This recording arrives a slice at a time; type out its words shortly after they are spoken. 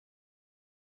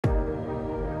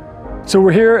So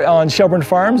we're here on Shelburne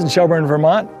Farms in Shelburne,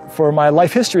 Vermont for my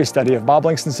life history study of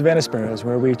bobolinks and savanna sparrows,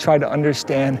 where we try to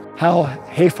understand how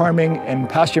hay farming and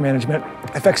pasture management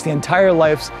affects the entire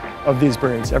lives of these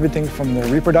birds, everything from their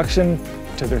reproduction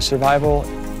to their survival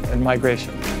and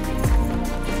migration.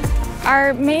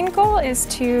 Our main goal is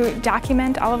to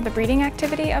document all of the breeding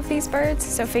activity of these birds,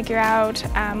 so figure out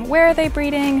where are they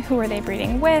breeding, who are they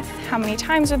breeding with, how many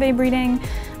times are they breeding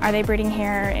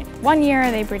here 1 year, are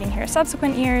they breeding here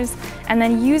subsequent years, and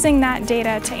then using that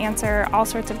data to answer all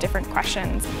sorts of different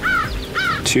questions.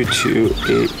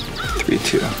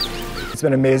 22832. It's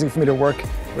been amazing for me to work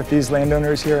with these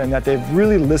landowners here and that they've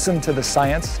really listened to the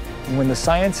science. And when the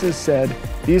science has said,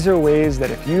 these are ways that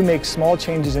if you make small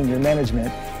changes in your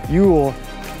management, you will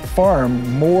farm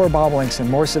more bobolinks and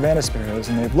more savanna sparrows,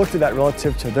 and they've looked at that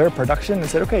relative to their production and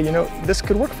said, okay, you know, this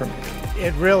could work for me.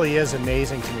 It really is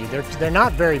amazing to me. They're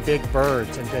not very big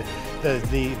birds, and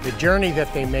the journey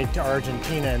that they make to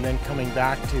Argentina and then coming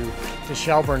back to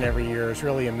Shelburne every year is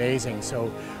really amazing.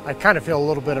 So I kind of feel a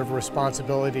little bit of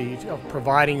responsibility of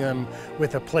providing them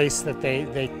with a place that they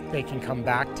can come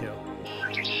back to.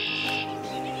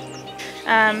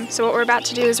 So what we're about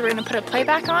to do is we're going to put a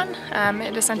playback on.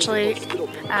 It essentially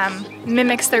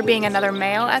mimics there being another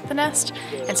male at the nest,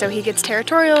 and so he gets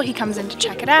territorial, he comes in to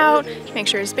check it out, make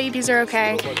sure his babies are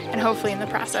okay, and hopefully in the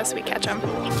process we catch him.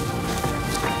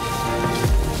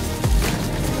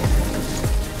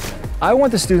 I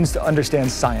want the students to understand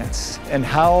science and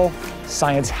how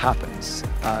science happens.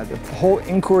 The whole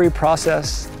inquiry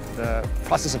process, the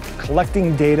process of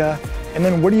collecting data, and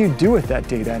then what do you do with that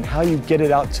data and how you get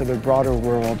it out to the broader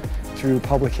world through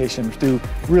publication, through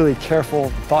really careful,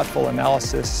 thoughtful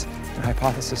analysis and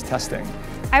hypothesis testing.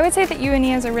 I would say that UNE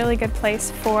is a really good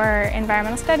place for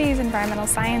environmental studies, environmental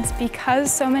science,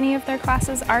 because so many of their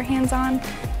classes are hands-on.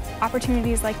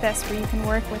 Opportunities like this where you can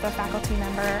work with a faculty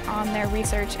member on their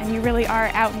research and you really are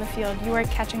out in the field, you are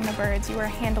catching the birds, you are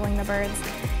handling the birds,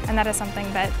 and that is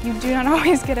something that you do not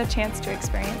always get a chance to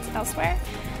experience elsewhere.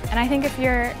 And I think if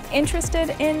you're interested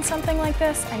in something like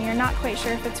this and you're not quite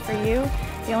sure if it's for you,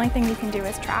 the only thing you can do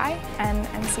is try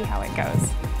and see how it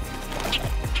goes.